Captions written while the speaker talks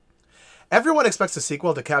Everyone expects a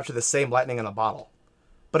sequel to capture the same lightning in a bottle.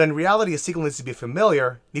 But in reality, a sequel needs to be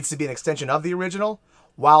familiar, needs to be an extension of the original,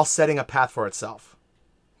 while setting a path for itself.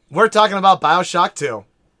 We're talking about BioShock 2.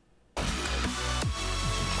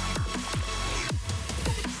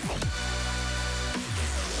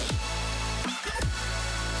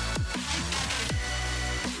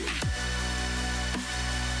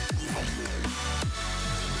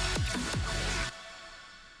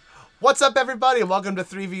 What's up, everybody, and welcome to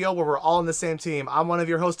 3VO, where we're all on the same team. I'm one of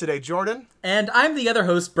your hosts today, Jordan. And I'm the other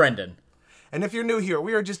host, Brendan. And if you're new here,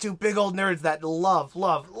 we are just two big old nerds that love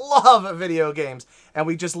video games. And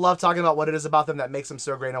we just love talking about what it is about them that makes them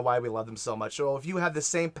so great and why we love them so much. So if you have the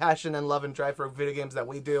same passion and love and drive for video games that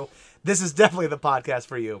we do, this is definitely the podcast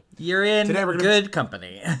for you. You're in good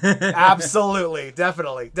company. Absolutely.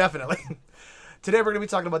 Definitely. Today we're going to be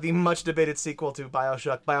talking about the much debated sequel to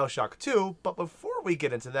BioShock 2. But before we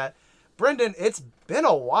get into that, Brendan, it's been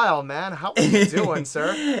a while, man. How are you doing,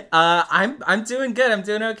 sir? I'm doing good. I'm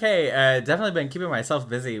doing okay. Definitely been keeping myself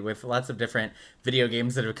busy with lots of different video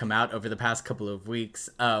games that have come out over the past couple of weeks.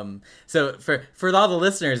 So for all the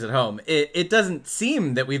listeners at home, it doesn't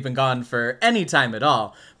seem that we've been gone for any time at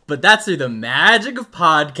all. But that's through the magic of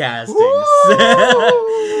podcasting.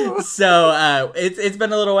 So it's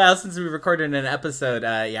been a little while since we recorded an episode.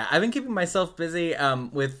 I've been keeping myself busy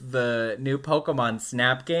with the new Pokemon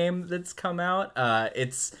Snap game that's come out.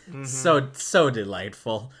 It's so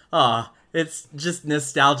delightful. It's just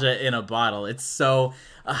nostalgia in a bottle. It's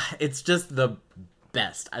it's just the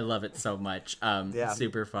best. I love it so much.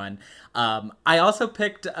 Super fun. I also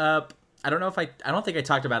picked up, I don't think I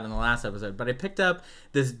talked about it in the last episode, but I picked up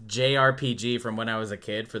this JRPG from when I was a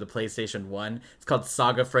kid for the PlayStation 1. It's called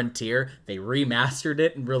Saga Frontier. They remastered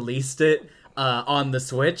it and released it on the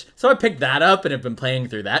Switch. So I picked that up and have been playing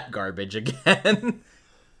through that garbage again.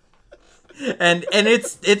 and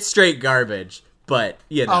it's straight garbage, but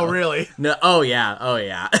you know. Oh, really? No. Oh yeah. Oh,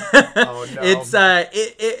 no. It's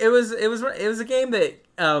it was a game that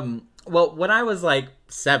when I was like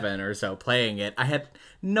 7 or so playing it, I had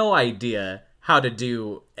no idea how to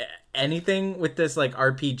do anything with this like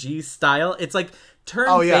RPG style. It's like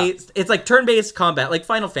turn-based. It's like turn-based combat, like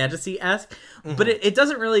Final Fantasy-esque, but it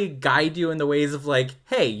doesn't really guide you in the ways of like,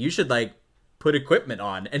 hey, you should like put equipment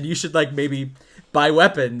on and you should like maybe buy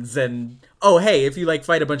weapons, and oh hey, if you like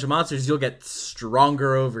fight a bunch of monsters, you'll get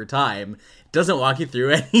stronger over time. It doesn't walk you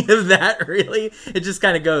through any of that really. It just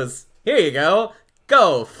kind of goes, here you go,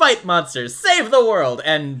 fight monsters, save the world,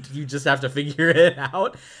 and you just have to figure it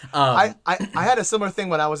out. I had a similar thing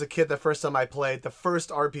when I was a kid. The first time I played, the first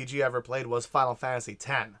RPG I ever played was Final Fantasy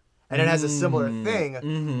X, and it has a similar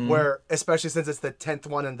thing where, especially since it's the 10th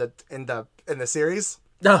one in the series.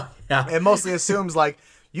 Oh yeah, it mostly assumes like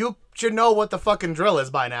you should know what the fucking drill is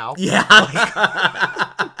by now. Yeah.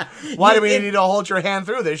 Why do we need to hold your hand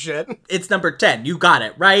through this shit? It's number 10. You got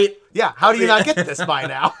it, right? Yeah. How do you not get this by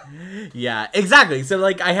now? Yeah, exactly. So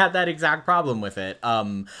like I had that exact problem with it.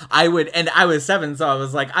 I was 7, so I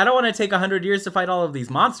was like, I don't want to take 100 years to fight all of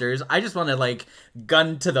these monsters. I just want to like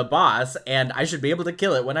gun to the boss, and I should be able to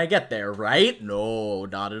kill it when I get there, right? No,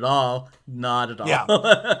 not at all. Not at all.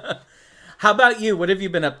 Yeah. How about you? What have you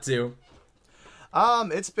been up to?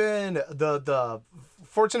 It's been the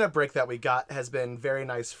fortunate break that we got has been very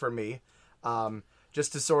nice for me.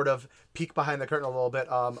 Just to sort of peek behind the curtain a little bit,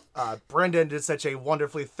 Brendan did such a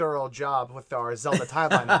wonderfully thorough job with our Zelda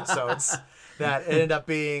Timeline episodes that it ended up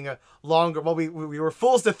being longer. Well, we were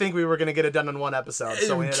fools to think we were going to get it done in one episode,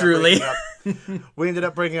 so we ended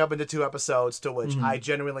up breaking up into 2 episodes, to which I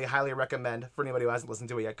genuinely highly recommend for anybody who hasn't listened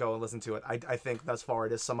to it yet. Go and listen to it. I think thus far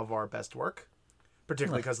it is some of our best work,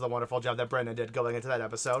 particularly because of the wonderful job that Brendan did going into that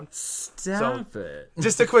episode. Stop it.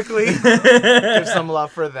 Just to quickly give some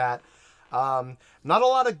love for that. Not a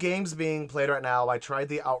lot of games being played right now. I tried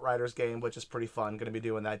the Outriders game, which is pretty fun. Going to be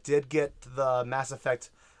doing that. Did get the Mass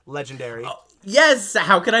Effect Legendary. Oh, yes!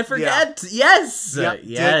 How could I forget? Yeah. Yes! Yep.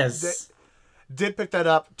 Yes! Did pick that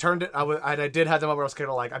up. Turned it. I did have them over. I was kind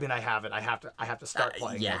of like, I mean, I have it. I have to start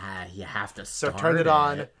playing. Yeah, you have to start. So turned it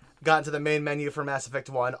on. Got into the main menu for Mass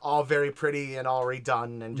Effect 1, all very pretty and all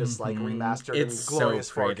redone and just like remastered in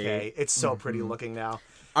glorious 4K. It's so pretty looking now.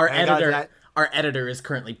 Our editor is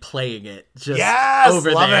currently playing it just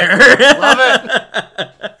over love there. It. Love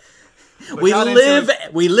it.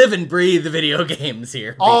 We live and breathe video games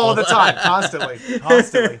here. People. All the time, constantly.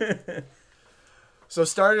 So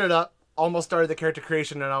started it up, almost started the character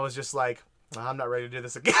creation, and I was just like, I'm not ready to do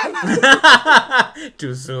this again.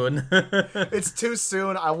 Too soon. It's too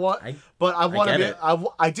soon. I do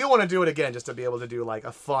want to do it again just to be able to do like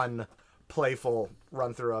a fun, playful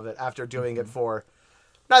run through of it after doing it for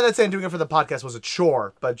Not that saying doing it for the podcast was a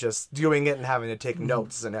chore, but just doing it and having to take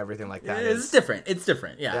notes and everything like that. It's different. It's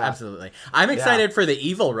different. Yeah, absolutely. I'm excited for the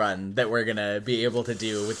evil run that we're going to be able to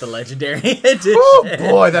do with the Legendary Edition. Oh,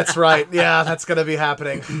 boy, that's right. Yeah, that's going to be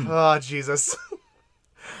happening. Oh, Jesus.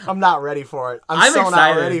 I'm not ready for it. I'm so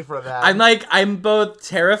excited. Not ready for that. I'm both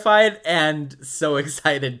terrified and so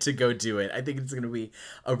excited to go do it. I think it's going to be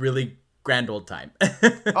a really grand old time.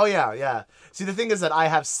 Oh, yeah. See, the thing is that I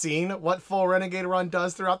have seen what full Renegade Run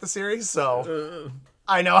does throughout the series, so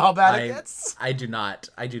I know how bad it gets. I do not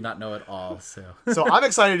know at all, so. So I'm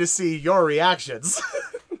excited to see your reactions.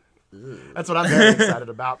 That's what I'm very excited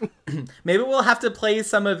about. Maybe we'll have to play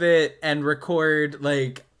some of it and record,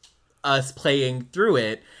 like, us playing through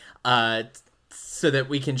it, so that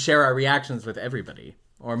we can share our reactions with everybody.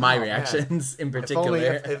 Or my reactions in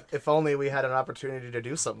particular. If only we had an opportunity to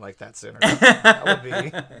do something like that sooner. That would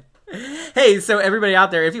be. Hey, so everybody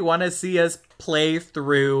out there, if you want to see us play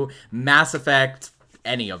through Mass Effect,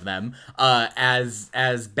 any of them, as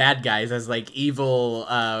bad guys, as like evil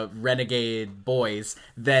renegade boys,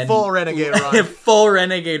 then full Renegade Run, full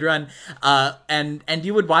Renegade Run, and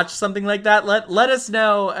you would watch something like that. Let us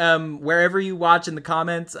know wherever you watch in the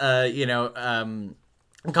comments.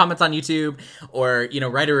 Comments on YouTube, or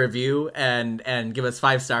write a review and give us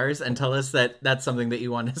 5 stars and tell us that that's something that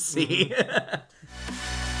you want to see.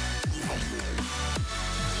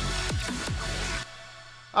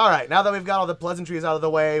 All right, now that we've got all the pleasantries out of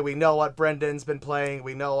the way, we know what Brendan's been playing,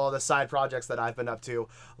 we know all the side projects that I've been up to.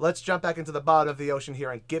 Let's jump back into the bottom of the ocean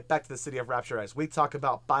here and get back to the City of Rapture as we talk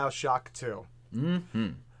about BioShock 2. Mm-hmm.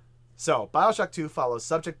 So, BioShock 2 follows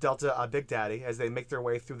Subject Delta, a Big Daddy, as they make their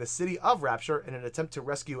way through the City of Rapture in an attempt to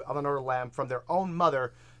rescue Eleanor Lamb from their own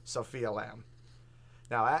mother, Sophia Lamb.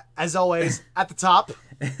 Now, as always, at the top,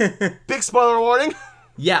 big spoiler warning.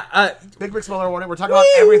 Yeah. Big spoiler warning. We're talking about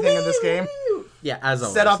everything in this game. Yeah, as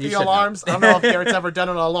always. Set off the alarms. I don't know if Garrett's ever done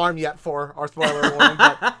an alarm yet for our spoiler warning,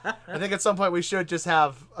 but I think at some point we should just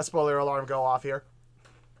have a spoiler alarm go off here.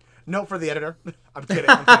 Note for the editor. I'm kidding.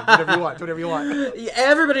 Do whatever you want. Do whatever you want.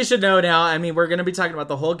 Everybody should know now. I mean, we're going to be talking about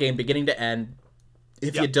the whole game, beginning to end.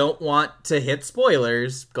 If you don't want to hit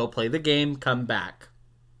spoilers, go play the game, come back.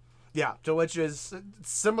 Yeah, which is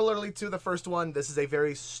similarly to the first one. This is a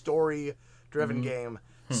very story-driven game.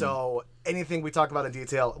 So anything we talk about in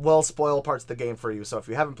detail will spoil parts of the game for you. So if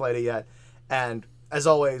you haven't played it yet, and as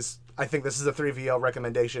always, I think this is a 3VO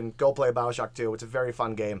recommendation. Go play BioShock 2. It's a very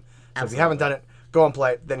fun game. So if you haven't done it, go and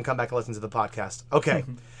play it, then come back and listen to the podcast. Okay.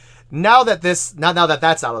 now that that's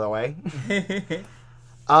out of the way,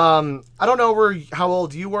 I don't know how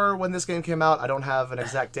old you were when this game came out. I don't have an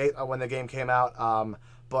exact date on when the game came out.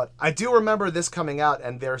 But I do remember this coming out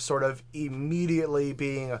and there sort of immediately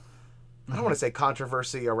being, I don't want to say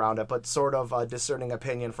controversy around it, but sort of a discerning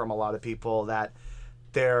opinion from a lot of people that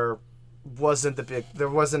there wasn't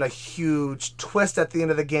a huge twist at the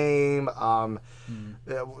end of the game.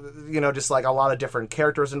 Just like a lot of different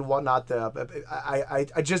characters and whatnot. I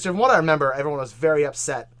just, from what I remember, everyone was very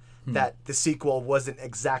upset that the sequel wasn't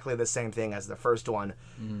exactly the same thing as the first one.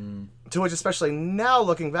 To which, especially now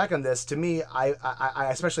looking back on this, to me, I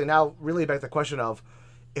especially now really back the question of,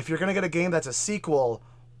 if you're gonna get a game that's a sequel,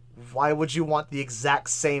 why would you want the exact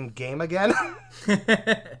same game again?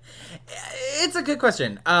 It's a good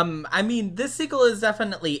question. I mean, this sequel is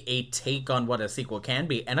definitely a take on what a sequel can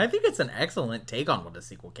be, and I think it's an excellent take on what a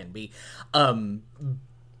sequel can be.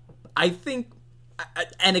 I think,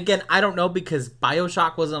 and again, I don't know, because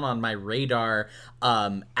BioShock wasn't on my radar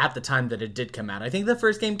at the time that it did come out. I think the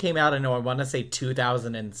first game came out, I want to say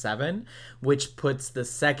 2007, which puts the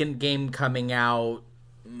second game coming out,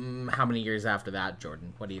 how many years after that,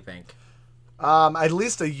 Jordan? What do you think? At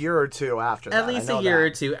least a year or two after that. At least a year or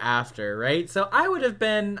two after, right? So I would have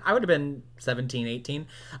been 17, 18.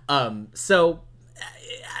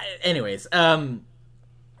 Anyways,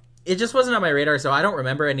 it just wasn't on my radar, so I don't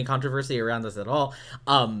remember any controversy around this at all.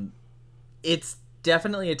 It's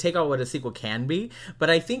definitely a take on what a sequel can be, but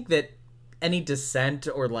I think that any dissent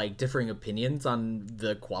or like differing opinions on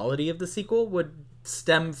the quality of the sequel would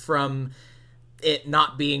stem from it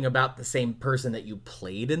not being about the same person that you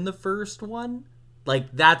played in the first one.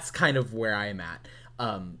 Like, that's kind of where I'm at,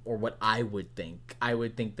 or what I would think. I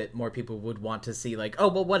would think that more people would want to see, like, oh,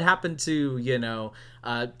 well, what happened to,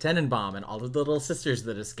 Tenenbaum and all of the little sisters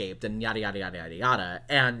that escaped and yada, yada, yada, yada, yada.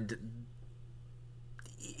 And,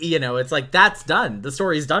 it's like, that's done. The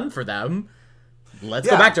story's done for them. Let's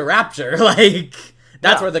go back to Rapture. Like...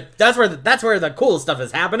 That's where the cool stuff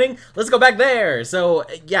is happening. Let's go back there. So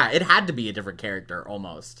yeah, it had to be a different character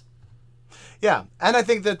almost. Yeah, and I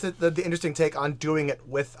think that the interesting take on doing it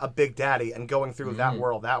with a Big Daddy and going through that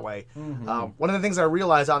world that way. One of the things I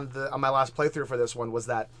realized on my last playthrough for this one was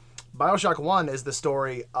that BioShock 1 is the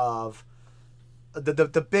story of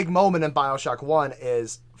the big moment in BioShock 1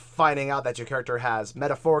 is finding out that your character has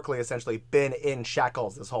metaphorically essentially been in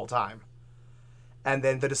shackles this whole time. And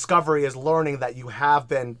then the discovery is learning that you have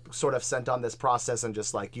been sort of sent on this process and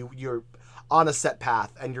just like you're on a set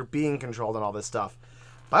path and you're being controlled and all this stuff.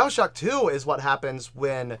 BioShock 2 is what happens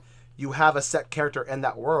when you have a set character in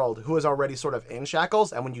that world who is already sort of in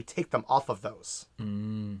shackles and when you take them off of those.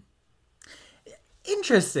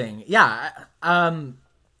 Interesting. Yeah.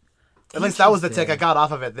 At least that was the take I got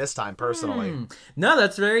off of it this time, personally. No,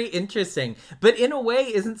 that's very interesting. But in a way,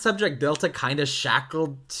 isn't Subject Delta kind of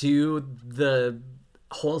shackled to the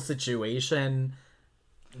whole situation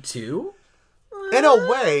too? In a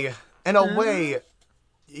way,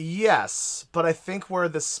 yes. But I think where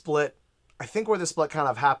the split kind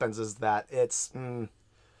of happens is that it's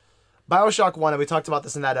BioShock 1, and we talked about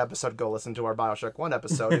this in that episode. Go listen to our BioShock 1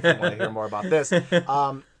 episode if you want to hear more about this.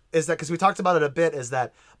 Is that because we talked about it a bit, is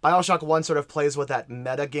that BioShock 1 sort of plays with that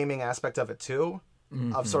metagaming aspect of it too,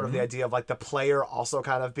 of sort of the idea of like the player also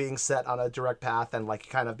kind of being set on a direct path and like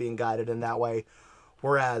kind of being guided in that way.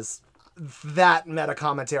 Whereas that meta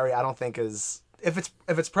commentary, I don't think is, if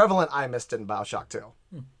it's prevalent, I missed it in BioShock 2.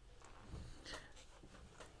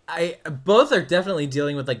 Both are definitely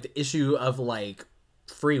dealing with like the issue of like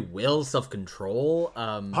free will, self-control.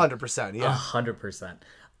 100%, yeah. 100%.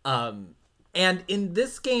 And in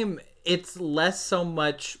this game, it's less so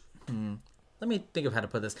much... let me think of how to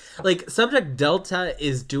put this. Like, Subject Delta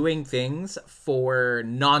is doing things for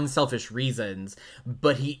non-selfish reasons,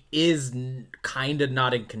 but he is kind of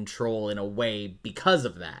not in control in a way because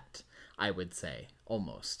of that, I would say,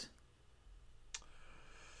 almost.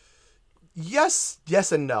 Yes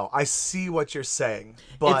and no. I see what you're saying.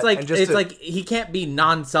 But it's like he can't be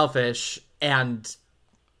non-selfish and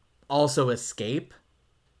also escape.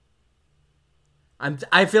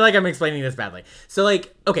 I feel like I'm explaining this badly. So,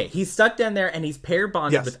 like, okay, he's stuck down there and he's pair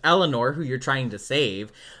bonded with Eleanor, who you're trying to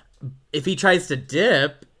save. If he tries to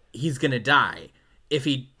dip, he's gonna die. If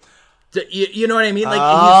he, you know what I mean?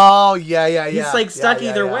 Like, he's like stuck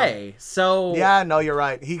either way. So yeah, no, you're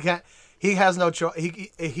right. He can't. He has no choice.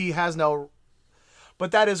 He has no.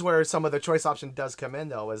 But that is where some of the choice option does come in,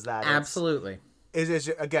 though. Is that absolutely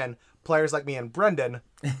is again players like me and Brendan,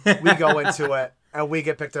 we go into it. And we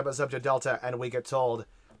get picked up at Subject Delta, and we get told,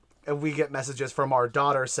 and we get messages from our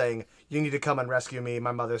daughter saying, "You need to come and rescue me.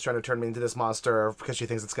 My mother's trying to turn me into this monster because she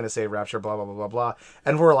thinks it's going to save Rapture." Blah blah blah blah blah.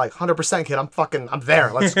 And we're like, "100%, kid. I'm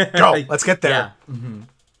there. Let's go. Let's get there." Yeah. Mm-hmm.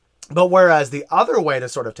 But whereas the other way to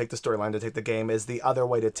sort of take the storyline, to take the game, is the other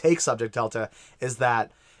way to take Subject Delta is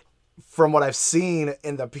that, from what I've seen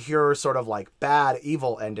in the pure sort of like bad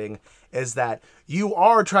evil ending, is that you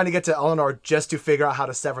are trying to get to Eleanor just to figure out how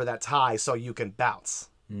to sever that tie so you can bounce.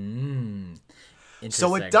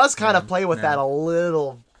 So it does kind of play with that a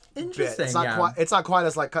little bit. It's not quite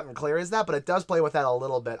as like cut and clear as that, but it does play with that a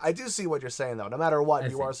little bit. I do see what you're saying though. No matter what,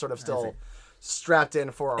 you are sort of still strapped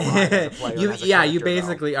in for a ride as a player. You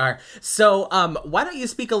basically are. So why don't you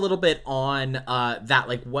speak a little bit on that,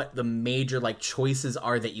 like what the major like choices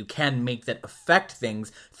are that you can make that affect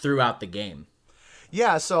things throughout the game.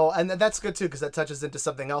 Yeah, so, and that's good too, because that touches into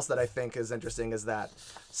something else that I think is interesting, is that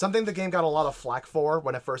something the game got a lot of flack for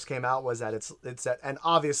when it first came out was that it's and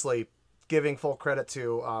obviously giving full credit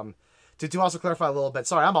to also clarify a little bit.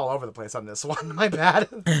 Sorry, I'm all over the place on this one. My bad.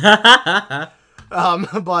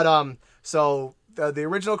 So the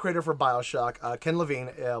original creator for BioShock, Ken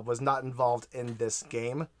Levine, was not involved in this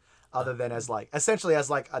game, other than as like essentially as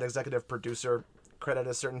like an executive producer credit at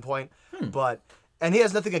a certain point, And he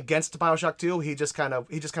has nothing against BioShock 2. He just kind of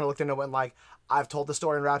looked into it and like, I've told the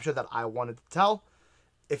story in Rapture that I wanted to tell.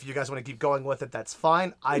 If you guys want to keep going with it, that's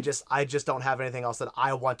fine. I just don't have anything else that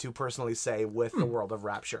I want to personally say with the world of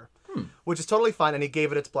Rapture, which is totally fine. And he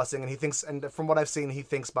gave it its blessing. And he thinks, and from what I've seen, he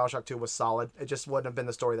thinks BioShock 2 was solid. It just wouldn't have been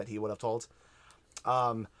the story that he would have told.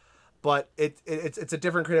 But it's a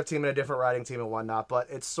different creative team and a different writing team and whatnot.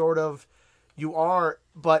 But it's sort of,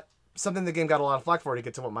 something the game got a lot of flack for, to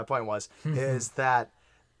get to what my point was, is that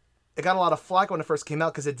it got a lot of flack when it first came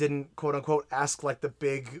out because it didn't, quote unquote, ask like the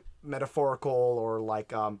big metaphorical or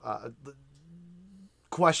like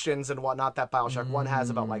questions and whatnot that BioShock 1 has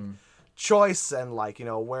about like choice and like, you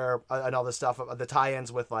know, where and all this stuff, the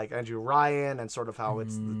tie-ins with like Andrew Ryan and sort of how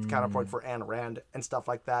it's the counterpoint for Ayn Rand and stuff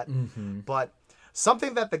like that. But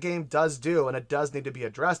something that the game does do, and it does need to be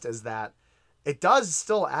addressed, is that it does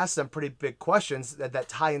still ask some pretty big questions that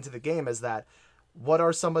tie into the game, is that what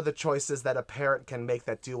are some of the choices that a parent can make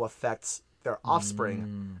that do affect their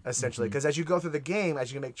offspring, essentially. Because as you go through the game,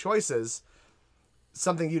 as you make choices,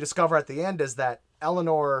 something you discover at the end is that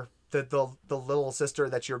Eleanor, the little sister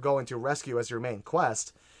that you're going to rescue as your main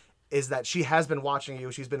quest, is that she has been watching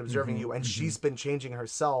you, she's been observing you, and she's been changing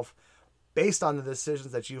herself based on the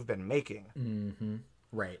decisions that you've been making.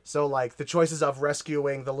 Right. So, like, the choices of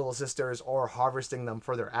rescuing the little sisters or harvesting them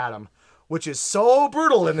for their Adam, which is so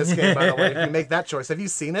brutal in this game, by the way, if you make that choice. Have you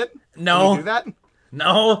seen it? No. Can you do that?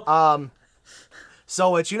 No.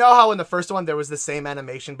 So it's, you know how in the first one there was the same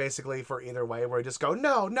animation basically for either way, where you just go,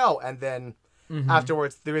 no, and then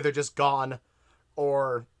afterwards they're either just gone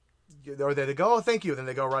or they go, oh, thank you, then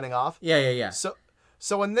they go running off. Yeah.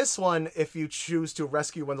 So in this one, if you choose to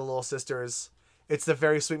rescue one of the little sisters, it's the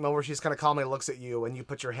very sweet moment where she's kind of calmly looks at you and you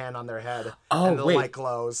put your hand on their head and the light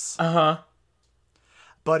glows.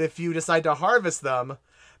 But if you decide to harvest them,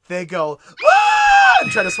 they go, ah!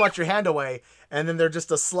 and try to swat your hand away, and then they're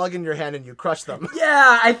just a slug in your hand and you crush them.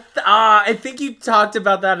 Yeah, I think you talked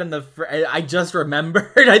about that in the... I just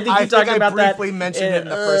remembered. I think you talked about that. I briefly mentioned it in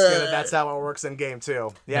the first game, that that's how it works in game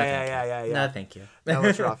 2. Yeah. No, thank you. No,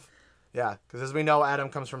 it's rough. Yeah, because as we know, Adam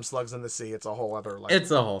comes from slugs in the sea. It's a whole other, like...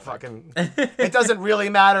 It's a whole fucking... It doesn't really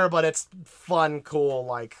matter, but it's fun, cool,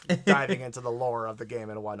 like, diving into the lore of the game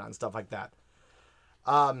and whatnot and stuff like that.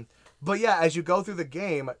 But yeah, as you go through the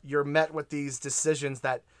game, you're met with these decisions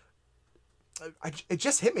that... it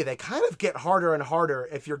just hit me. They kind of get harder and harder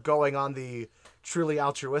if you're going on the truly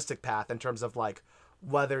altruistic path in terms of, like,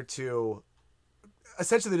 whether to...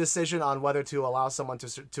 Essentially the decision on whether to allow someone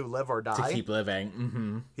to live or die. To keep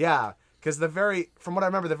living. Yeah, because from what I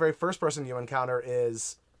remember, the very first person you encounter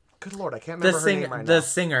is... Good Lord, I can't remember her name right now. The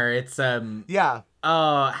singer, it's... Yeah.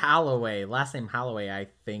 Holloway. Last name Holloway, I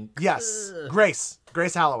think. Yes. Grace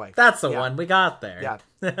Holloway. That's the one. We got there. Yeah,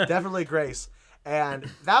 definitely Grace. And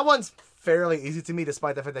that one's fairly easy to me,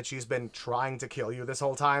 despite the fact that she's been trying to kill you this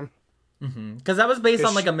whole time. Because that was based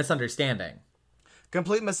on, like, a misunderstanding.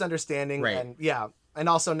 Complete misunderstanding. Right. And, yeah. And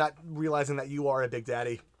also not realizing that you are a big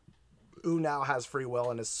daddy who now has free will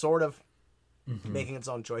and is sort of making its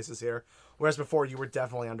own choices here. Whereas before, you were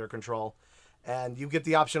definitely under control. And you get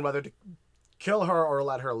the option whether to kill her or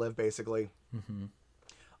let her live, basically.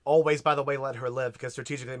 Always, by the way, let her live, because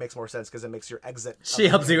strategically it makes more sense, because it makes your exit... She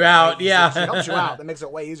helps you out, yeah. She helps you out. That makes it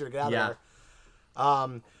way easier to get out of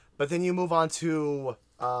there. But then you move on to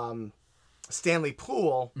Stanley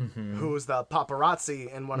Poole, who's the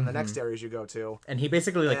paparazzi in one of the next areas you go to. And he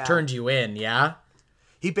basically, like, turned you in, yeah?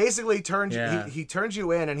 He basically turned he turns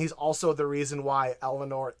you in, and he's also the reason why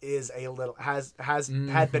Eleanor is a little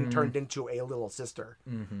had been turned into a little sister.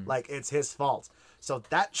 Like, it's his fault. So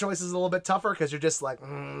that choice is a little bit tougher, because you're just like,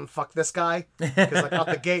 fuck this guy. Because, like, out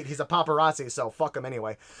the gate, he's a paparazzi, so fuck him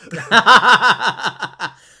anyway.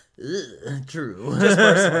 True. Just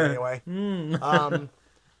personally, anyway.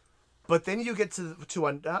 But then you get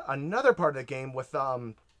to another part of the game with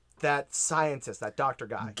that scientist, that doctor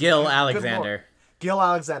guy. Gil Alexander. Gil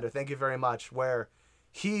Alexander, thank you very much. Where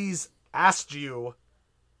he's asked you,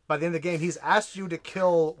 by the end of the game, he's asked you to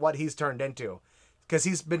kill what he's turned into. Because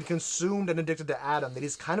he's been consumed and addicted to Adam, that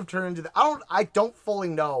he's kind of turned into... I don't fully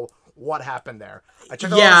know what happened there. I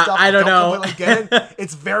checked all the stuff. I don't know. Completely get it.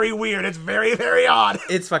 It's very weird. It's very, very odd.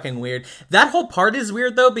 It's fucking weird. That whole part is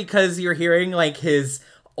weird, though, because you're hearing, like, his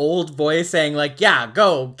old voice saying, like, yeah,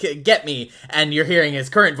 go, get me. And you're hearing his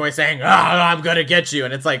current voice saying, I'm gonna get you.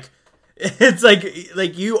 And it's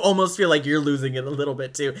like you almost feel like you're losing it a little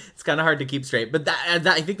bit too. It's kind of hard to keep straight, but that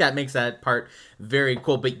I think that makes that part very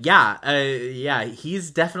cool. But yeah,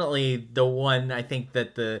 he's definitely the one I think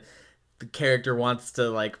that the character wants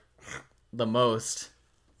to like the most.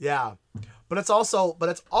 Yeah, but it's also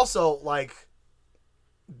like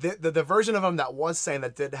the version of him that was sane,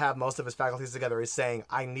 that did have most of his faculties together, is saying,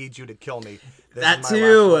 "I need you to kill me." That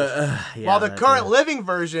too. While the current living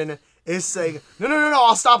version is saying, no,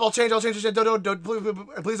 I'll stop, I'll change, don't,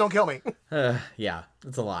 please don't kill me. Yeah,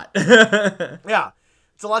 it's a lot. Yeah,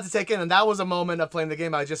 it's a lot to take in, and that was a moment of playing the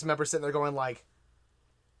game. I just remember sitting there going like,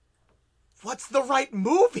 what's the right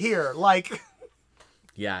move here? Like,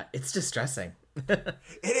 yeah, it's distressing. It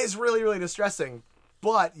is really, really distressing,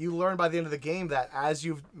 but you learn by the end of the game that as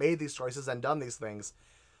you've made these choices and done these things,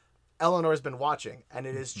 Eleanor's been watching, and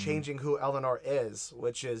it is changing who Eleanor is,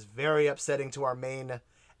 which is very upsetting to our main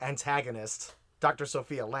antagonist, Dr.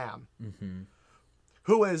 Sophia Lamb,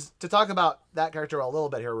 who is, to talk about that character a little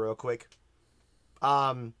bit here real quick,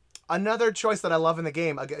 another choice that I love in the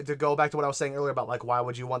game, to go back to what I was saying earlier about like why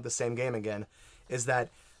would you want the same game again, is that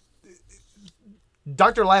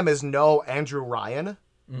Dr. Lamb is no Andrew Ryan,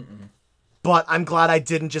 but I'm glad I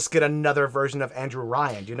didn't just get another version of Andrew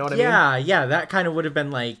Ryan. Do you know what I mean? Yeah, that kind of would have been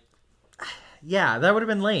like, Yeah, that would have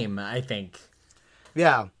been lame, I think.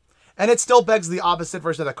 Yeah. And it still begs the opposite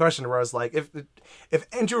version of the question, where it's like, if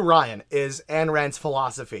Andrew Ryan is Ayn Rand's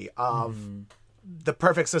philosophy of the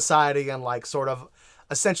perfect society and like sort of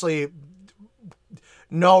essentially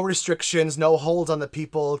no restrictions, no holds on the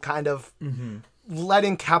people, kind of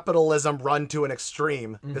letting capitalism run to an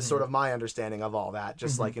extreme is sort of my understanding of all that.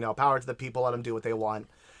 Just like, power to the people, let them do what they want.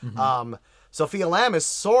 Sophia Lamb is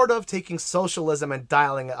sort of taking socialism and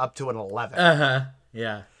dialing it up to an 11.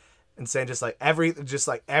 Yeah. And saying just like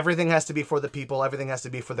everything has to be for the people, everything has to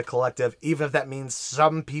be for the collective, even if that means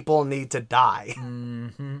some people need to die.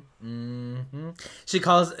 She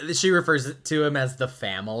refers to him as the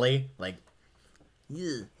family, like,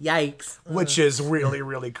 yikes. Which is really,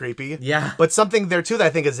 really creepy. Yeah. But something there too that I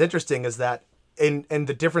think is interesting is that in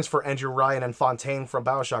the difference for Andrew Ryan and Fontaine from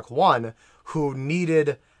BioShock 1, who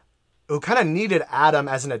kind of needed Adam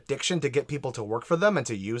as an addiction to get people to work for them and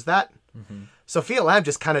to use that. Sophia Lamb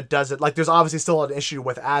just kind of does it. Like, there's obviously still an issue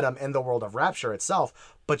with Adam in the world of Rapture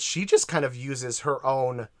itself, but she just kind of uses her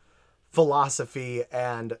own philosophy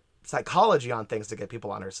and psychology on things to get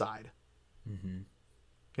people on her side. You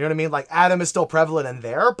know what I mean? Like, Adam is still prevalent in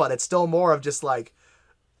there, but it's still more of just like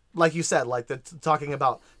you said, like talking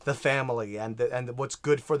about the family and what's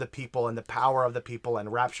good for the people and the power of the people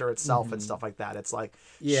and Rapture itself and stuff like that. It's like,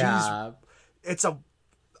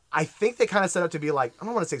 I think they kind of set up to be like, I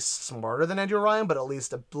don't want to say smarter than Andrew Ryan, but at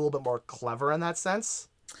least a little bit more clever in that sense.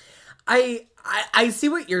 I see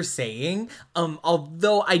what you're saying.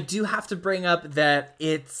 Although I do have to bring up that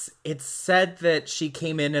it's said that she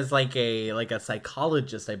came in as like a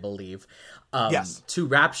psychologist, I believe, yes, to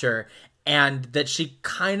Rapture, and that she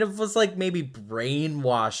kind of was like maybe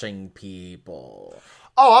brainwashing people.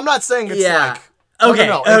 Oh, I'm not saying it's like okay,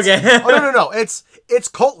 no. Okay. No. It's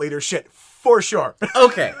cult leader shit for sure.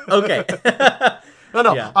 Okay.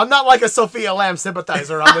 No. Yeah. I'm not like a Sophia Lamb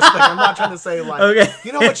sympathizer on this thing. I'm not trying to say like, okay,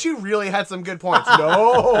 you know what, you really had some good points.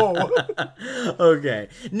 No. Okay.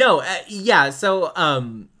 No. Yeah. So,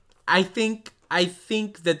 I think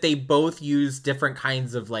that they both use different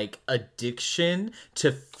kinds of like addiction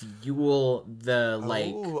to fuel the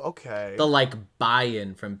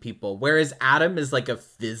buy-in from people. Whereas Adam is like a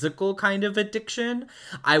physical kind of addiction.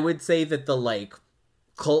 I would say that the like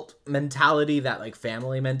cult mentality, that like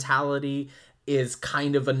family mentality, is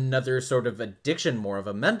kind of another sort of addiction, more of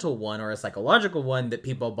a mental one or a psychological one that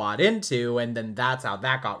people bought into, and then that's how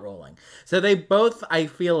that got rolling. So they both, I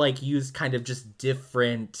feel like, used kind of just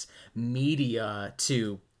different media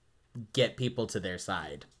to get people to their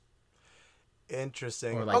side.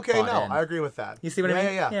 Interesting. Or, like, okay, no, in. I agree with that. You see what I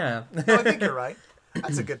mean? Yeah. No, I think you're right.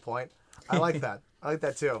 That's a good point. I like that. I like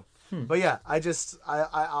that too. But yeah,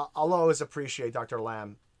 I'll always appreciate Dr.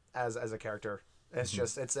 Lamb as a character. It's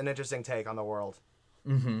just, it's an interesting take on the world.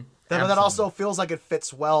 That also feels like it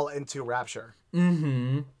fits well into Rapture.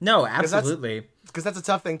 No, absolutely. Because that's a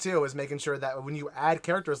tough thing too, is making sure that when you add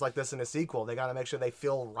characters like this in a sequel, they got to make sure they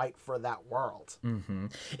feel right for that world.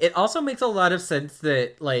 It also makes a lot of sense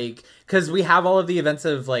that, like, because we have all of the events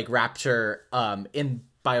of like Rapture in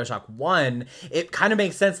BioShock 1, it kind of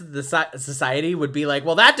makes sense that the society would be like,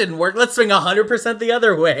 well, that didn't work, let's swing 100% the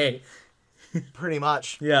other way. Pretty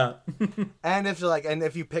much. Yeah. And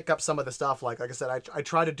if you pick up some of the stuff, like I said, I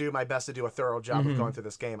try to do my best to do a thorough job of going through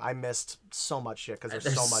this game. I missed so much shit because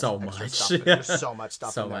there's so much extra stuff. There's so much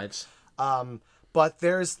stuff. So much. But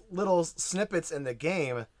there's little snippets in the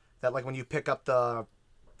game that, like, when you pick up I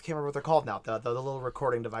can't remember what they're called now. The little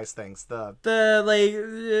recording device things. The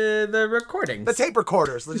recordings. The tape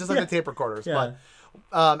recorders. Just like the tape recorders. Yeah.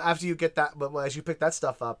 But after you get that, but as you pick that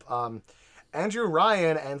stuff up, Andrew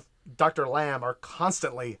Ryan and Dr. Lamb are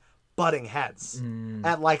constantly butting heads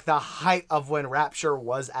at like the height of when Rapture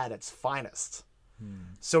was at its finest.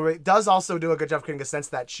 So it does also do a good job of getting a sense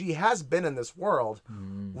that she has been in this world.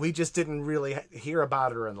 We just didn't really hear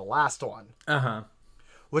about her in the last one.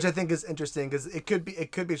 Which I think is interesting, because it could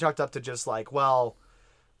be chalked up to just like, well,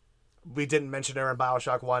 we didn't mention her in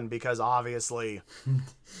BioShock 1 because obviously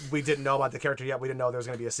we didn't know about the character yet. We didn't know there was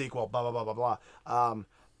going to be a sequel, blah, blah, blah, blah, blah.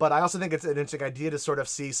 But I also think it's an interesting idea to sort of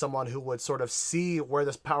see someone who would sort of see where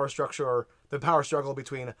this power struggle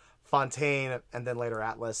between Fontaine and then later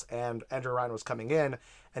Atlas and Andrew Ryan was coming in,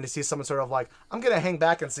 and to see someone sort of like, I'm going to hang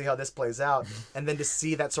back and see how this plays out. And then to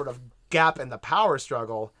see that sort of gap in the power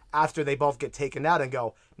struggle after they both get taken out and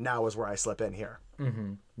go, now is where I slip in here.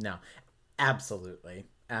 No, absolutely.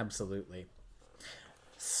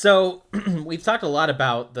 So we've talked a lot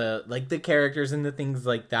about the characters and the things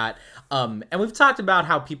like that. And we've talked about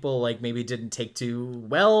how people like maybe didn't take too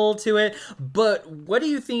well to it. But what do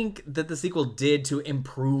you think that the sequel did to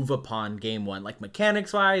improve upon game one? Like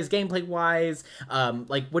mechanics wise, gameplay wise?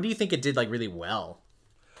 Like what do you think it did like really well?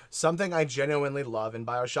 Something I genuinely love in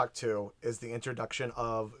BioShock 2 is the introduction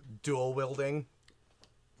of dual wielding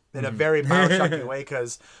in a very BioShock way,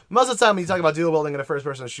 because most of the time when you talk about dual wielding in a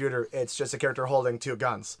first-person shooter, it's just a character holding two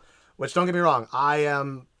guns. Which, don't get me wrong,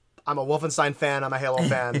 I'm a Wolfenstein fan, I'm a Halo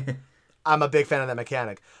fan, I'm a big fan of that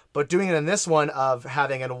mechanic. But doing it in this one of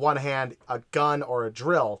having in one hand a gun or a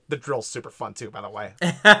drill, the drill's super fun too, by the way.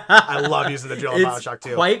 I love using the drill in BioShock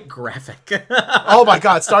 2. Quite graphic. Oh my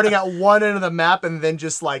god, starting at one end of the map and then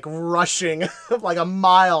just like rushing like a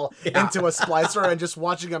mile into a splicer and just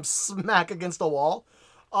watching them smack against the wall.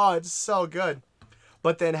 Oh, it's so good.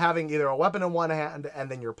 But then having either a weapon in one hand and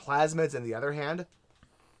then your plasmids in the other hand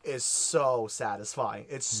is so satisfying.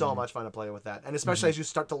 It's so much fun to play with that. And especially as you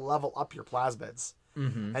start to level up your plasmids.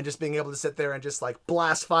 And just being able to sit there and just like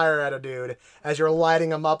blast fire at a dude as you're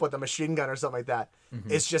lighting him up with a machine gun or something like that.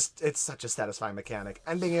 It's such a satisfying mechanic.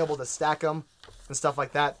 And being able to stack them and stuff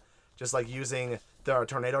like that. Just like using the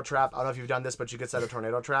tornado trap. I don't know if you've done this, but you could set a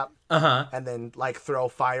tornado trap. And then like throw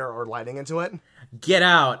fire or lightning into it. Get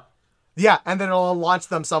out. Yeah, and then it'll launch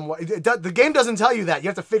them somewhere. The game doesn't tell you that. You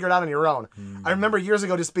have to figure it out on your own. I remember years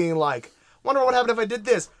ago just being like, wonder what happened if I did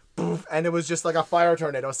this. Poof, and it was just like a fire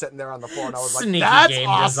tornado sitting there on the floor, and I was like, that's game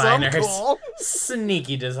awesome, designers. Cool.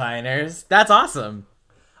 Sneaky designers. That's awesome.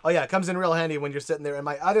 Oh yeah, it comes in real handy when you're sitting there. And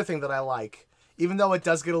my other thing that I like, even though it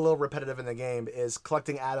does get a little repetitive in the game, is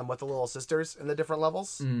collecting Adam with the little sisters in the different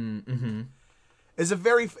levels. Is a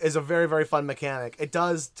very very fun mechanic. It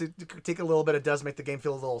does to take a little bit. It does make the game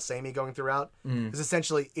feel a little samey going throughout. Because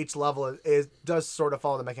essentially each level does sort of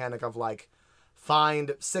follow the mechanic of like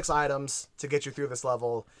find 6 items to get you through this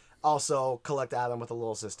level. Also collect Adam with the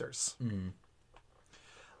little sisters.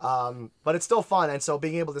 But it's still fun, and so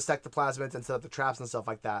being able to stack the plasmids and set up the traps and stuff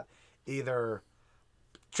like that,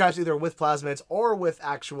 traps either with plasmids or with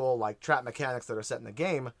actual like trap mechanics that are set in the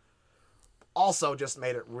game, also just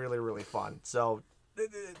made it really, really fun. So,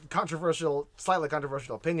 slightly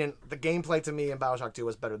controversial opinion, the gameplay to me in BioShock 2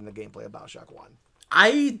 was better than the gameplay of BioShock 1.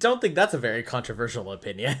 I don't think that's a very controversial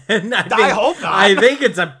opinion. I hope not. I think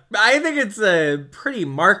it's a pretty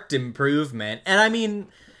marked improvement. And I mean,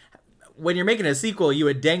 when you're making a sequel, you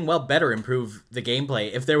would dang well better improve the gameplay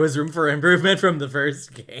if there was room for improvement from the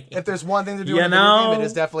first game. If there's one thing to do in the game, it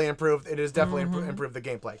is definitely improved. It is definitely improved the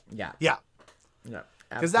gameplay. Yeah. Yeah. Yeah.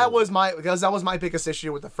 Because that was my biggest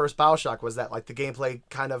issue with the first BioShock, was that like the gameplay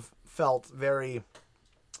kind of felt very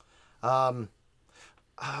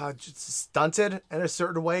just stunted in a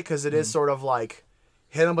certain way, because it is sort of like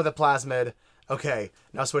hit him with a plasmid, okay,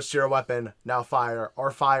 now switch to your weapon, now fire,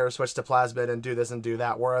 or fire, switch to plasmid and do this and do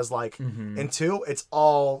that. Whereas like in 2, it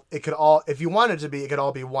could all, if you wanted to be, it could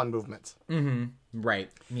all be one movement. Right.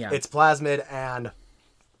 Yeah. It's plasmid and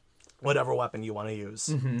whatever weapon you want to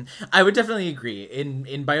use. I would definitely agree.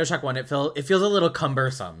 In BioShock 1, it feels a little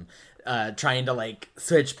cumbersome, trying to like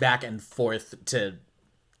switch back and forth to,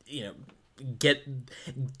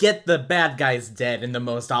 get the bad guys dead in the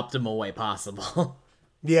most optimal way possible.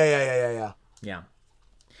 Yeah. Yeah.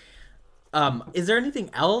 Is there anything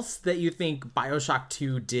else that you think BioShock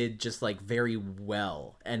 2 did just like very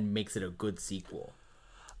well and makes it a good sequel?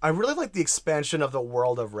 I really like the expansion of the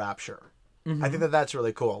world of Rapture. I think that's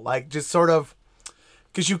really cool. Like just sort of,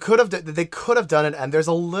 because they could have done it, and there's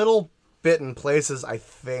a little bit in places I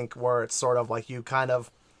think where it's sort of like you kind of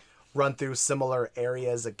run through similar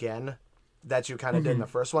areas again that you kind of did in the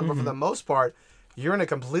first one, but for the most part, you're in a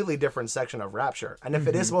completely different section of Rapture. And if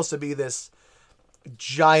it is supposed to be this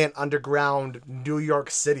giant underground New York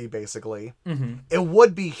City, basically, it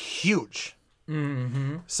would be huge.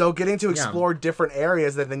 So getting to explore different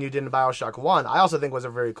areas than you did in BioShock 1, I also think was a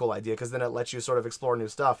very cool idea, because then it lets you sort of explore new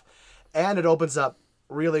stuff. And it opens up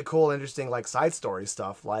really cool, interesting, like, side story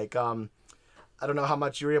stuff. Like, I don't know how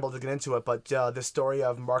much you were able to get into it, but the story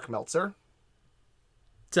of Mark Meltzer.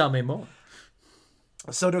 Tell me more.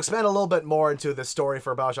 So to expand a little bit more into the story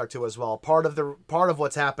for BioShock 2 as well, part of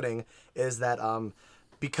what's happening is that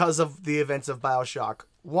because of the events of BioShock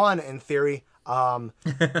 1, in theory,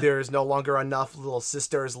 there's no longer enough little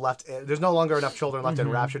sisters left. There's no longer enough children left in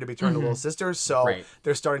Rapture to be turned to little sisters, so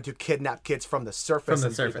they're starting to kidnap kids from the surface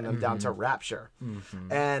and taking them down to Rapture.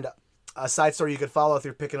 And a side story you could follow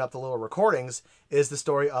through picking up the little recordings is the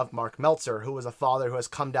story of Mark Meltzer, who was a father who has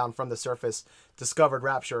come down from the surface, discovered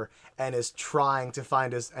Rapture, and is trying to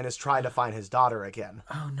find his daughter again.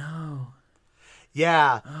 Oh no.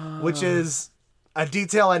 Yeah, which is a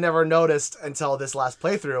detail I never noticed until this last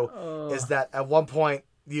playthrough is that at one point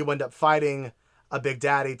you end up fighting a Big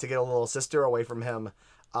Daddy to get a little sister away from him.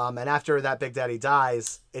 And after that Big Daddy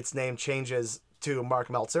dies, its name changes to Mark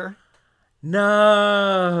Meltzer.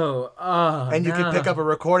 No. Oh, and you can pick up a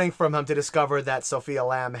recording from him to discover that Sophia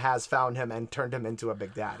Lamb has found him and turned him into a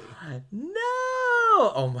Big Daddy. No.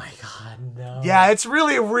 Oh my God, no. Yeah, it's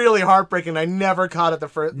really, really heartbreaking. I never caught it the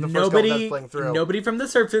first couple times playing through. Nobody from the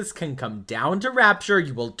surface can come down to Rapture.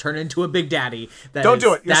 You will turn into a Big Daddy. Don't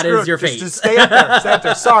do it. That is your fate. Just stay up there. Stay up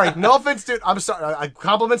there. Sorry. No offense, dude. I'm sorry.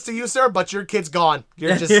 Compliments to you, sir, but your kid's gone.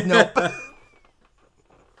 You're just, nope.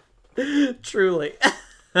 Truly.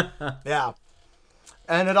 Yeah.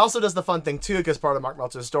 And it also does the fun thing, too, because part of Mark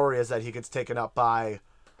Meltzer's story is that he gets taken up by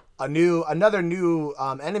another new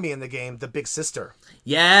enemy in the game, the Big Sister.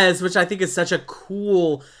 Yes, which I think is such a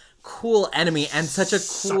cool enemy and such a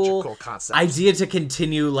cool concept. Idea to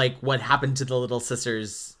continue, like, what happened to the little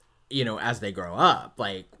sisters, as they grow up.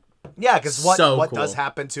 Like, yeah, because what does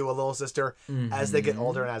happen to a little sister as they get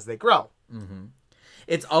older and as they grow. Mm-hmm.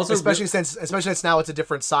 It's also especially since now it's a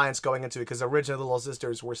different science going into it, because originally the little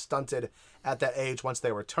sisters were stunted at that age once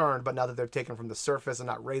they were turned, but now that they're taken from the surface and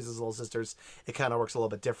not raised as little sisters, it kind of works a little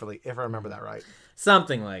bit differently, if I remember that right.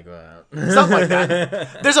 Something like that. Something like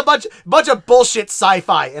that. There's a bunch of bullshit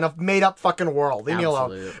sci-fi in a made-up fucking world. Leave me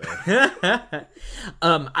alone.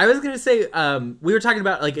 I was gonna say, we were talking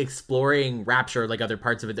about like exploring Rapture, like other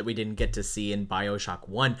parts of it that we didn't get to see in BioShock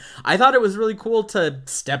 1. I thought it was really cool to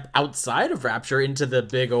step outside of Rapture into the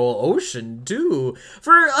big old ocean too,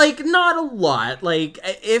 for like not a lot. Like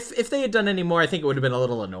if they had done any more, I think it would have been a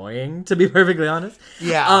little annoying, to be perfectly honest.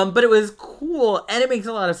 Yeah. But it was cool, and it makes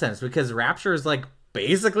a lot of sense because Rapture is like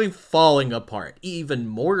basically falling apart, even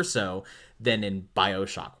more so than in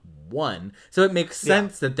BioShock 1. So it makes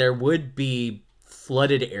sense that there would be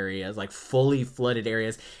flooded areas, like fully flooded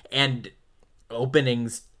areas, and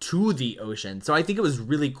openings to the ocean. So I think it was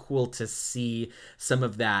really cool to see some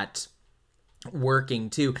of that working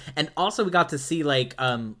too. And also we got to see like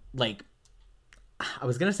I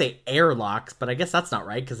was gonna say airlocks, but I guess that's not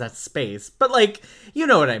right because that's space. But like, you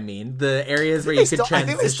know what I mean? The areas where you could transition. I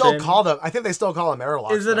think they still call them. I think they still call them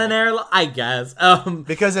airlocks. Is it an airlock? I guess.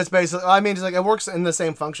 Because it's basically. I mean, it's like it works in the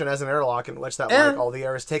same function as an airlock, in which that like all the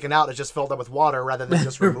air is taken out, it's just filled up with water rather than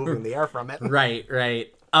just removing the air from it. Right.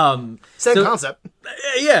 Same concept.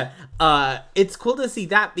 Yeah. It's cool to see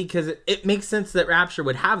that because it makes sense that Rapture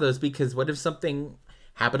would have those, because what if something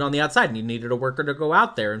happened on the outside and you needed a worker to go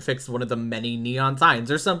out there and fix one of the many neon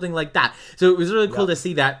signs or something like that. So it was really cool to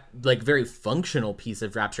see that like very functional piece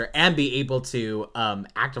of Rapture and be able to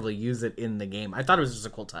actively use it in the game. I thought it was just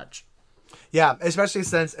a cool touch. Yeah, especially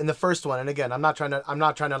since in the first one, and again, I'm not trying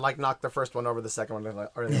to like knock the first one over the second one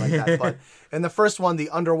or anything like that, but in the first one,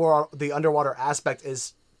 the underwater aspect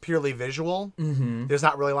is purely visual. Mm-hmm. There's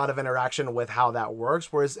not really a lot of interaction with how that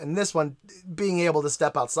works, whereas in this one, being able to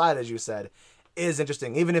step outside, as you said, is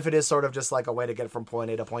interesting, even if it is sort of just like a way to get from point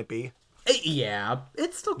A to point B. Yeah,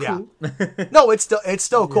 it's still cool. Yeah. No, it's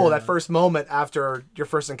still cool. That first moment after your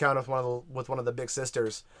first encounter with one of the Big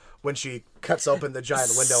Sisters, when she cuts open the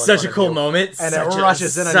giant window. Such a cool moment, and it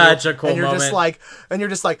rushes in on you. Such a cool moment. And you're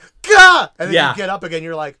just like, Gah! And then you get up again.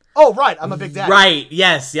 You're like, oh right, I'm a Big Daddy. Right.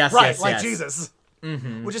 Yes. Right. Yes. Like Jesus.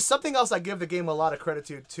 Mm-hmm. Which is something else I give the game a lot of credit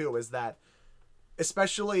to too. Is that,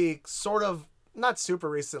 especially sort of not super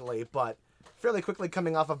recently, but fairly quickly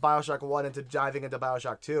coming off of BioShock 1 into diving into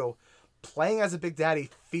BioShock 2, playing as a Big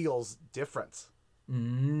Daddy feels different.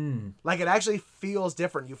 Like, it actually feels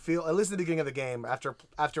different. You feel, at least at the beginning of the game, after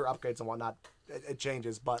upgrades and whatnot, it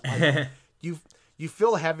changes, but like, you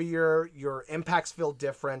feel heavier, your impacts feel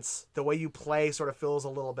different, the way you play sort of feels a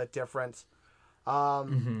little bit different. I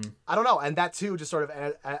don't know, and that too just sort of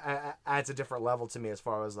adds a different level to me as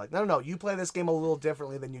far as like, no, you play this game a little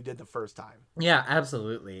differently than you did the first time. Yeah,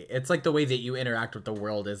 absolutely. It's like the way that you interact with the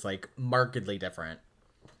world is like markedly different.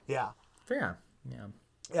 Yeah.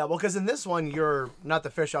 Yeah, well, because in this one, you're not the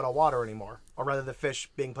fish out of water anymore, or rather the fish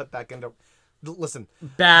being put back into... Listen.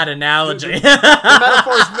 Bad analogy.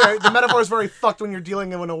 The metaphor is very fucked when you're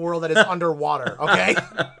dealing in a world that is underwater, okay?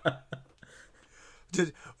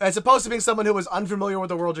 As opposed to being someone who is unfamiliar with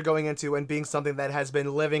the world you're going into and being something that has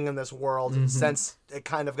been living in this world since it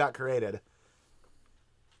kind of got created.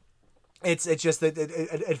 It's just that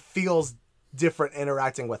it feels different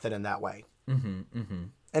interacting with it in that way.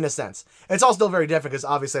 In a sense. It's all still very different because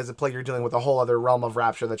obviously as a player you're dealing with a whole other realm of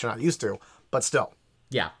Rapture that you're not used to, but still.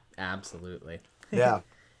 Yeah, absolutely. Yeah.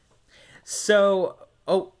 So,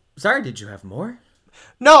 sorry, did you have more?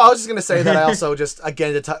 No, I was just gonna say that I also just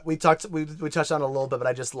again we touched on it a little bit, but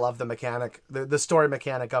I just love the mechanic, the story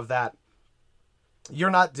mechanic of that. you're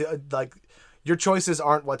not like your choices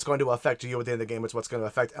aren't what's going to affect you at the end of the game. It's what's going to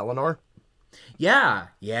affect Eleanor. Yeah.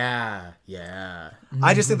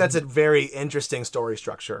 I just think that's a very interesting story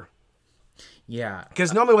structure. Yeah.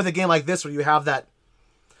 Because normally with a game like this, where you have that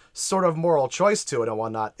sort of moral choice to it and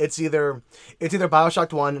whatnot, it's either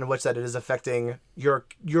BioShock 1, in which that it is affecting your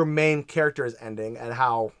main character's ending and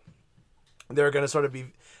how they're going to sort of be,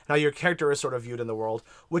 how your character is sort of viewed in the world,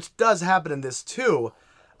 which does happen in this too,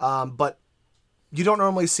 but you don't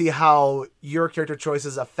normally see how your character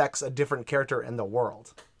choices affects a different character in the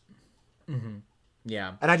world. Mm-hmm.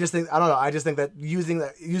 Yeah. And I just think that using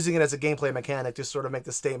it as a gameplay mechanic to sort of make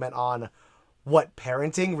the statement on what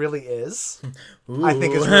parenting really is, Ooh. I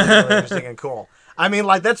think is really, really interesting and cool. I mean,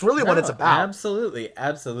 like, that's really what it's about. Absolutely.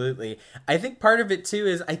 I think part of it too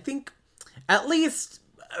is, I think, at least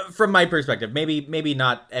from my perspective, maybe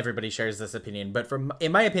not everybody shares this opinion, but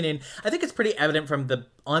in my opinion, I think it's pretty evident from the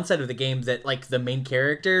onset of the game that, like, the main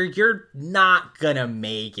character, you're not gonna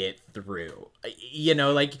make it through. You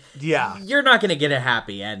know, like, yeah, you're not gonna get a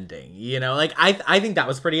happy ending. You know, like, I think that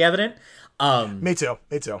was pretty evident. Me too.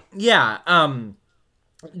 Yeah.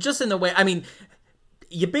 Just in the way, I mean,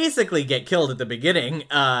 you basically get killed at the beginning.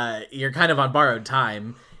 You're kind of on borrowed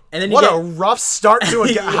time. And then a rough start to a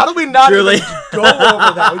game. How do we not even go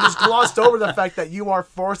over that? We just glossed over the fact that you are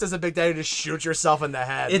forced as a Big Daddy to shoot yourself in the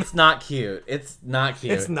head. It's not cute. It's not.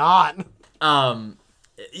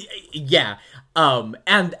 Yeah.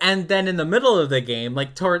 And then in the middle of the game,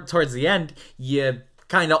 like towards the end, you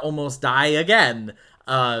kind of almost die again.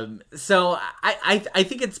 So I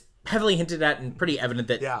think it's heavily hinted at and pretty evident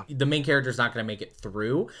that the main character is not going to make it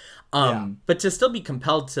through. But to still be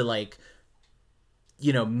compelled to, like,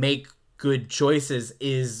 you know, make good choices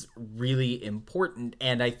is really important.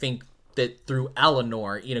 And I think that through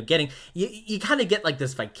Eleanor, you know, you kind of get, like,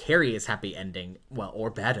 this vicarious happy ending, well, or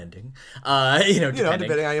bad ending, depending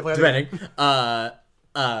on how you play the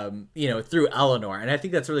game. You know, through Eleanor. And I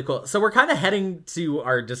think that's really cool. So we're kind of heading to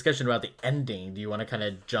our discussion about the ending. Do you want to kind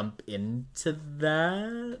of jump into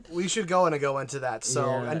that? We should go into that. So,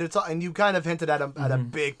 and you kind of hinted at a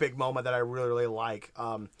big moment that I really, really like,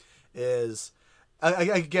 is,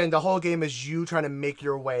 again, the whole game is you trying to make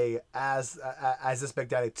your way as this Big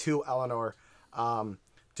Daddy to Eleanor,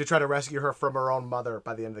 to try to rescue her from her own mother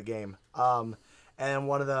by the end of the game. And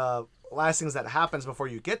one of the last things that happens before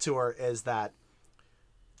you get to her is that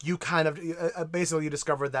you kind of basically you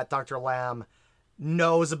discover that Dr. Lamb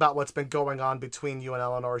knows about what's been going on between you and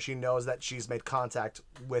Eleanor. She knows that she's made contact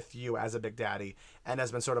with you as a Big Daddy and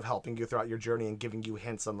has been sort of helping you throughout your journey and giving you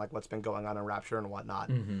hints on, like, what's been going on in Rapture and whatnot.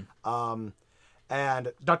 Mm-hmm.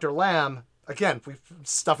 And Dr. Lamb, again, we've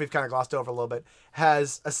kind of glossed over a little bit,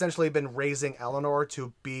 has essentially been raising Eleanor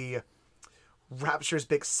to be Rapture's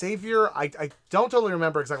big savior. I don't totally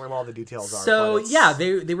remember exactly what all the details are. So, yeah,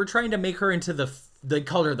 they were trying to make her into they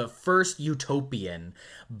called her the first utopian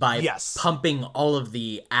by pumping all of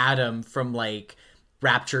the Adam from, like,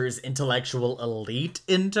 Rapture's intellectual elite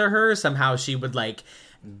into her. Somehow she would, like,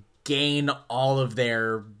 gain all of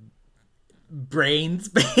their brains,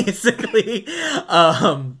 basically.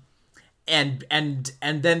 And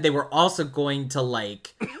then they were also going to,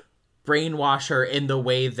 like, brainwash her in the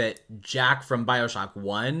way that Jack from BioShock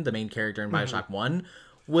 1, the main character in BioShock 1,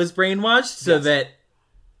 was brainwashed, so that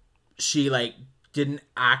she, like, didn't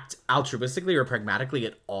act altruistically or pragmatically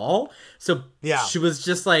at all. So she was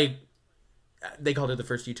just, like, they called her the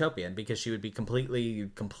first utopian because she would be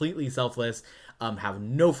completely selfless, have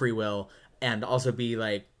no free will, and also be,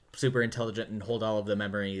 like, super intelligent and hold all of the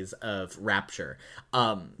memories of Rapture.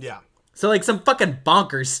 So, like, some fucking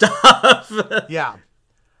bonkers stuff. Yeah.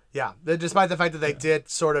 Despite the fact that they did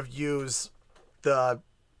sort of use the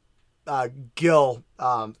Gil,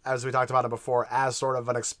 as we talked about it before, as sort of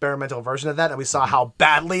an experimental version of that, and we saw how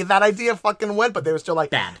badly that idea fucking went, but they were still like,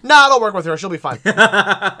 bad. Nah, it'll work with her. She'll be fine.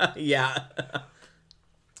 Yeah.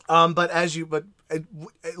 But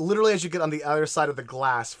literally as you get on the other side of the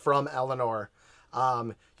glass from Eleanor,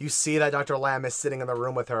 you see that Dr. Lamb is sitting in the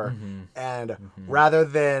room with her, and rather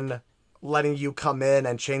than letting you come in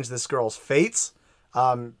and change this girl's fates,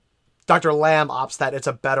 Dr. Lamb opts that it's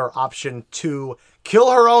a better option to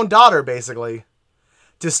kill her own daughter, basically,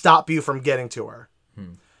 to stop you from getting to her.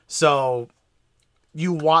 So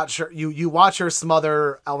you watch her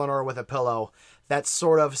smother Eleanor with a pillow. That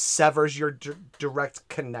sort of severs your direct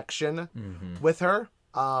connection with her.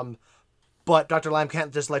 But Dr. Lamb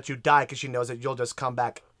can't just let you die because she knows that you'll just come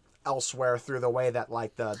back elsewhere through the way that,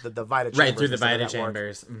 like, the Vita chambers. Right, through the Vita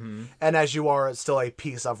chambers. Mm-hmm. And as you are still a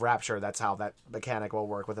piece of Rapture, that's how that mechanic will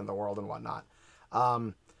work within the world and whatnot.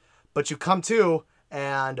 But you come to,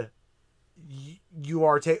 and you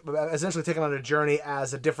are essentially taken on a journey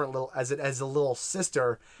as a different little as a little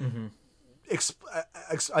sister.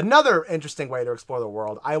 Another interesting way to explore the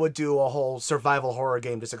world. I would do a whole survival horror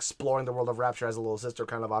game just exploring the world of Rapture as a little sister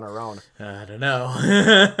kind of on her own. I don't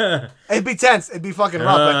know. It'd be tense. It'd be fucking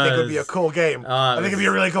rough, but I think it would be a cool game. I think it'd be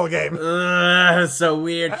a really cool game. So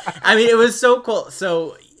weird. I mean, it was so cool.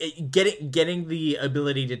 So getting the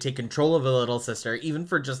ability to take control of a little sister, even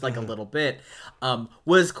for just like a little bit,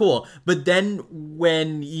 was cool. But then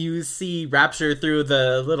when you see Rapture through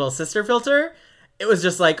the little sister filter, it was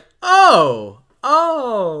just like, oh,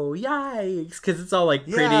 yikes. Because it's all like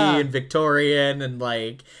pretty and Victorian and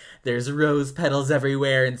like there's rose petals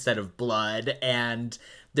everywhere instead of blood. And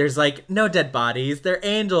there's like no dead bodies. They're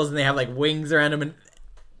angels and they have like wings around them. And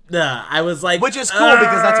I was like, which is cool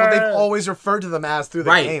because that's what they've always referred to them as through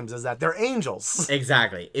the games, is that they're angels.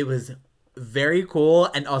 Exactly. It was very cool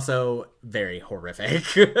and also very horrific.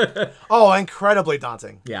 Oh, incredibly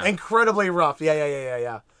daunting. Yeah. Incredibly rough.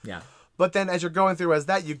 Yeah. Yeah. But then as you're going through as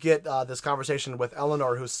that, you get this conversation with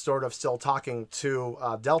Eleanor, who's sort of still talking to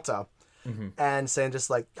Delta and saying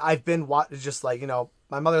just like, I've been just like,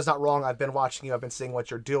 my mother's not wrong. I've been watching you. I've been seeing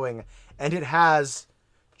what you're doing. And it has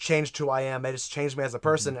changed who I am. It has changed me as a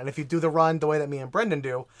person. And if you do the run the way that me and Brendan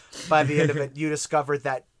do, by the end of it, you discover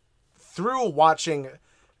that through watching,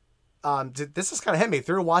 this has kind of hit me,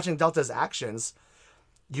 through watching Delta's actions,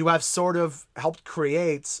 you have sort of helped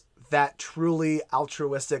create that truly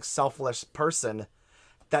altruistic, selfless person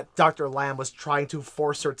that Dr. Lamb was trying to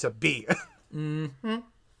force her to be.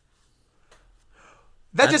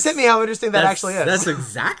 That just hit me how interesting that actually is. That's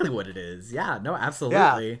exactly what it is. Yeah, no,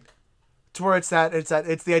 absolutely. Yeah. To where it's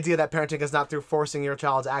the idea that parenting is not through forcing your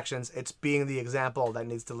child's actions, it's being the example that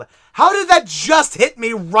needs to How did that just hit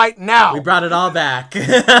me right now? We brought it all back. We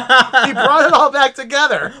brought it all back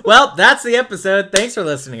together. Well, that's the episode. Thanks for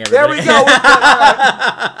listening, everybody. There we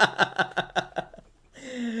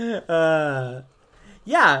go.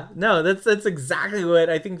 Yeah, no, that's exactly what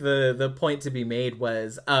I think the point to be made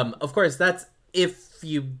was. Of course, that's if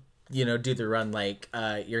you do the run like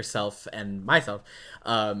yourself and myself.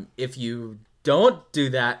 If you don't do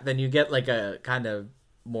that, then you get like a kind of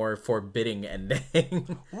more forbidding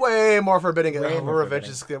ending. Way more forbidding.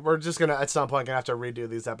 We're just gonna at some point gonna have to redo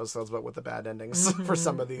these episodes, but with the bad endings for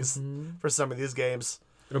some of these games.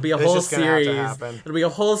 It'll be a whole series. It'll be a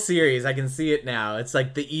whole series. I can see it now. It's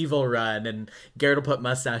like the evil run, and Garrett will put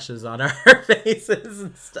mustaches on our faces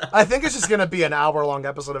and stuff. I think it's just gonna be an hour-long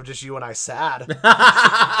episode of just you and I sad.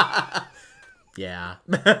 Yeah.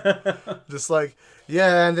 Just like,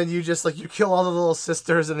 yeah, and then you just like you kill all the little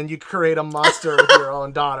sisters, and then you create a monster with your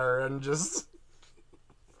own daughter, and just.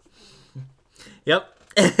 Yep.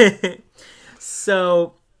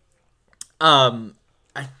 So,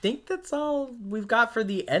 I think that's all we've got for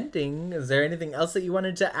the ending. Is there anything else that you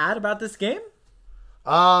wanted to add about this game?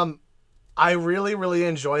 I really, really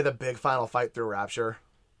enjoy the big final fight through Rapture.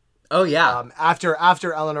 Oh, yeah.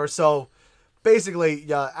 After Eleanor, so basically,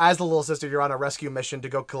 as the little sister, you're on a rescue mission to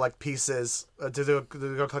go collect pieces, to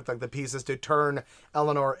go collect like the pieces to turn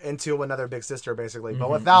Eleanor into another big sister, basically,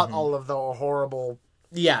 but without all of the horrible,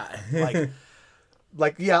 all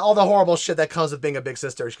the horrible shit that comes with being a big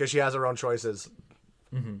sister, because she has her own choices.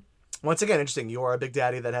 Once again, interesting. You are a big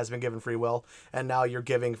daddy that has been given free will, and now you're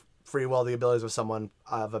giving free will the abilities of someone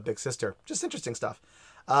of a big sister. Just interesting stuff.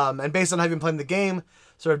 And based on having played the game,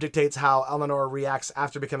 sort of dictates how Eleanor reacts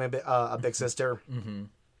after becoming a big sister.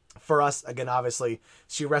 For us, again, obviously,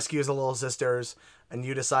 she rescues the little sisters, and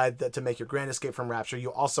you decide that to make your grand escape from Rapture.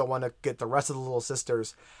 You also want to get the rest of the little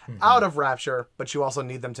sisters out of Rapture, but you also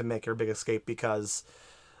need them to make your big escape because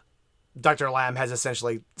Dr. Lamb has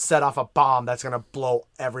essentially set off a bomb that's going to blow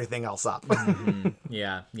everything else up.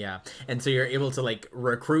 Yeah. And so you're able to like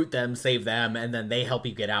recruit them, save them, and then they help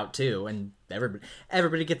you get out too. And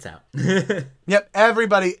everybody gets out. Yep,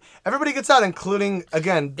 everybody gets out, including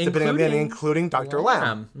Dr.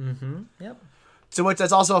 Lamb. Yep. To which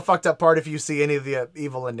that's also a fucked up part if you see any of the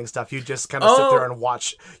evil ending stuff. You just kind of sit there and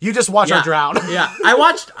watch. You just watch her drown. Yeah, I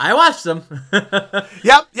watched them.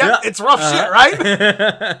 Yep, it's rough shit,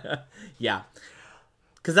 right? Yeah.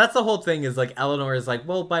 Because that's the whole thing is like Eleanor is like,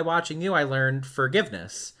 well, by watching you, I learned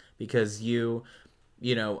forgiveness because you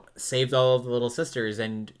saved all of the little sisters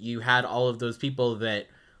and you had all of those people that,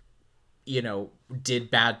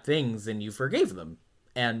 did bad things and you forgave them.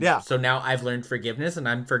 And so now I've learned forgiveness and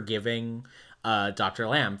I'm forgiving Dr.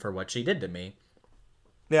 Lamb for what she did to me.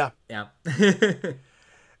 Yeah. Yeah.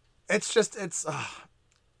 It's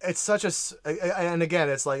such a, and again,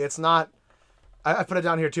 it's like, it's not, I put it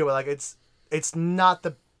down here too, but like, it's not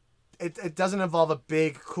it doesn't involve a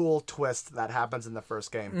big cool twist that happens in the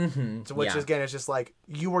first game, which again is just like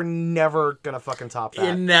you were never gonna fucking top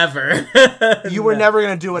that. You were never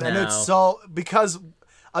gonna do it, and it's so because.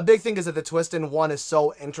 A big thing is that the twist in 1 is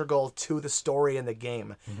so integral to the story in the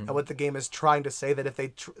game, and what the game is trying to say that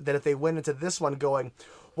if they went into this one going,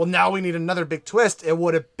 well, now we need another big twist, it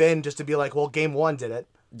would have been just to be like, well, game 1 did it,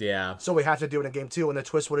 so we have to do it in game 2, and the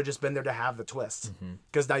twist would have just been there to have the twist,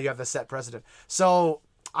 because now you have the set precedent. So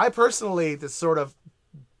I personally, to sort of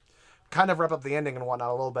kind of wrap up the ending and whatnot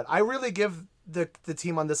a little bit, I really give the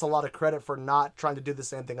team on this a lot of credit for not trying to do the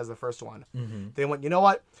same thing as the first one. They went, you know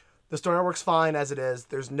what? The story works fine as it is.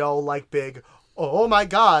 There's no like big, oh my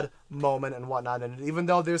god moment and whatnot. And even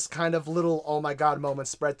though there's kind of little oh my god moments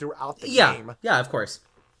spread throughout the game. Yeah, of course.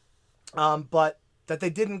 But that they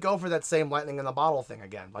didn't go for that same lightning in the bottle thing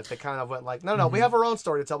again. Like they kind of went like, no, we have our own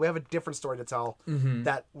story to tell. We have a different story to tell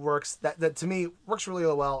that works. That to me works really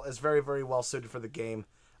well. Is very, very well suited for the game.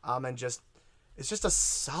 And just it's just a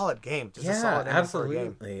solid game. Just a solid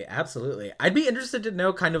absolutely. I'd be interested to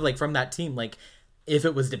know kind of like from that team, like, if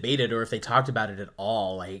it was debated or if they talked about it at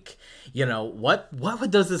all, like, you know, what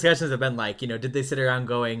would those discussions have been like? You know, did they sit around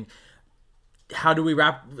going, how do we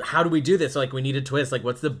do this? Like, we need a twist. Like,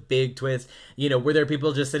 what's the big twist? You know, were there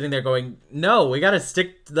people just sitting there going, no, we gotta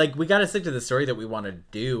stick to the story that we want to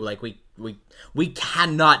do. Like, we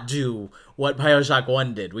cannot do what BioShock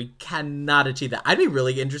 1 did. We cannot achieve that. I'd be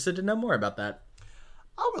really interested to know more about that.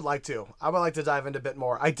 I would like to dive into a bit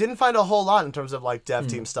more. I didn't find a whole lot in terms of like dev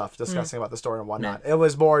team stuff discussing about the story and whatnot. It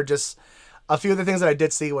was more just a few of the things that I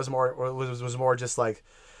did see was more just like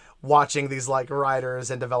watching these like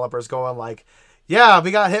writers and developers going like, yeah,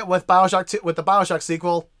 we got hit with BioShock 2 with the BioShock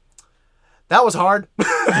sequel. That was hard.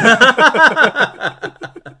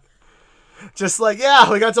 Just like,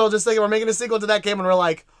 yeah, we got told just thinking we're making a sequel to that game and we're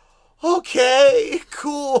like, okay,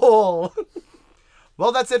 cool.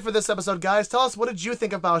 Well, that's it for this episode, guys. Tell us, what did you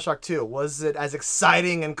think of BioShock 2? Was it as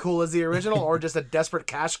exciting and cool as the original, or just a desperate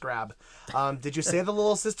cash grab? Did you save the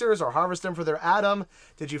little sisters or harvest them for their Adam?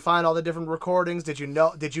 Did you find all the different recordings? Did you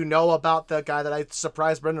know about the guy that I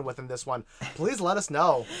surprised Brendan with in this one? Please let us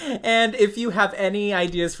know. And if you have any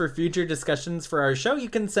ideas for future discussions for our show, you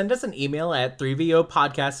can send us an email at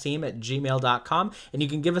 3vopodcastteam@gmail.com, and you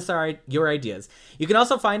can give us your ideas. You can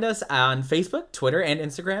also find us on Facebook, Twitter, and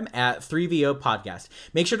Instagram at 3VO Podcast.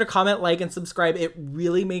 Make sure to comment, like, and subscribe. It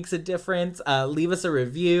really makes a difference. Leave us a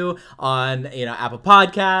review on, Apple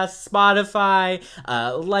Podcasts, Spotify.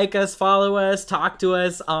 Like us, follow us, talk to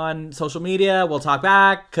us on social media. We'll talk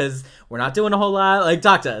back because we're not doing a whole lot. Like,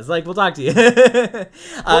 talk to us. Like, we'll talk to you.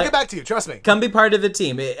 We'll get back to you. Trust me. Come be part of the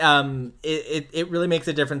team. It really makes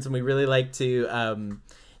a difference, and we really like to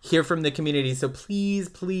hear from the community. So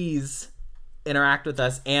please interact with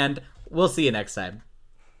us, and we'll see you next time.